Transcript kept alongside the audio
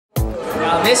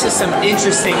this is some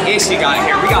interesting ish you got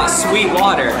here. We got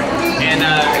Sweetwater. And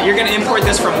you're gonna import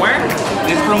this from where?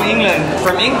 It's from England.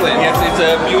 From England? Yes, it's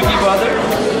a beauty water.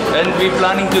 And we're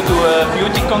planning to do a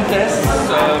beauty contest,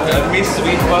 a Miss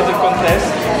Sweetwater contest.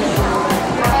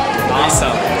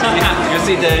 Awesome. You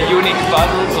see the unique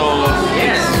bottle, so...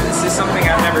 Yeah, this is something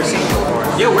I've never seen before.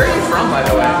 Yeah, where are you from, by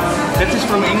the way? That is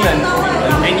from England.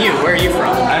 And you, where are you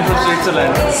from? I'm from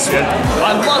Switzerland.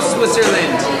 I love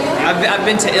Switzerland. I've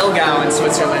been to Aargau in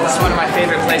Switzerland. It's one of my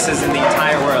favorite places in the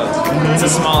entire world. It's a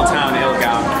small town,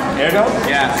 Aargau. Aargau?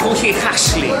 Yeah.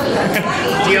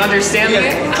 Do you understand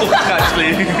that?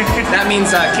 That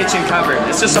means kitchen cupboard.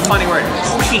 It's just a funny word.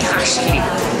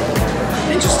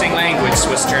 Interesting language,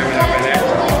 Swiss German over there.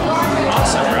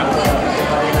 Awesome, bro.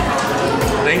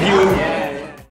 Thank you.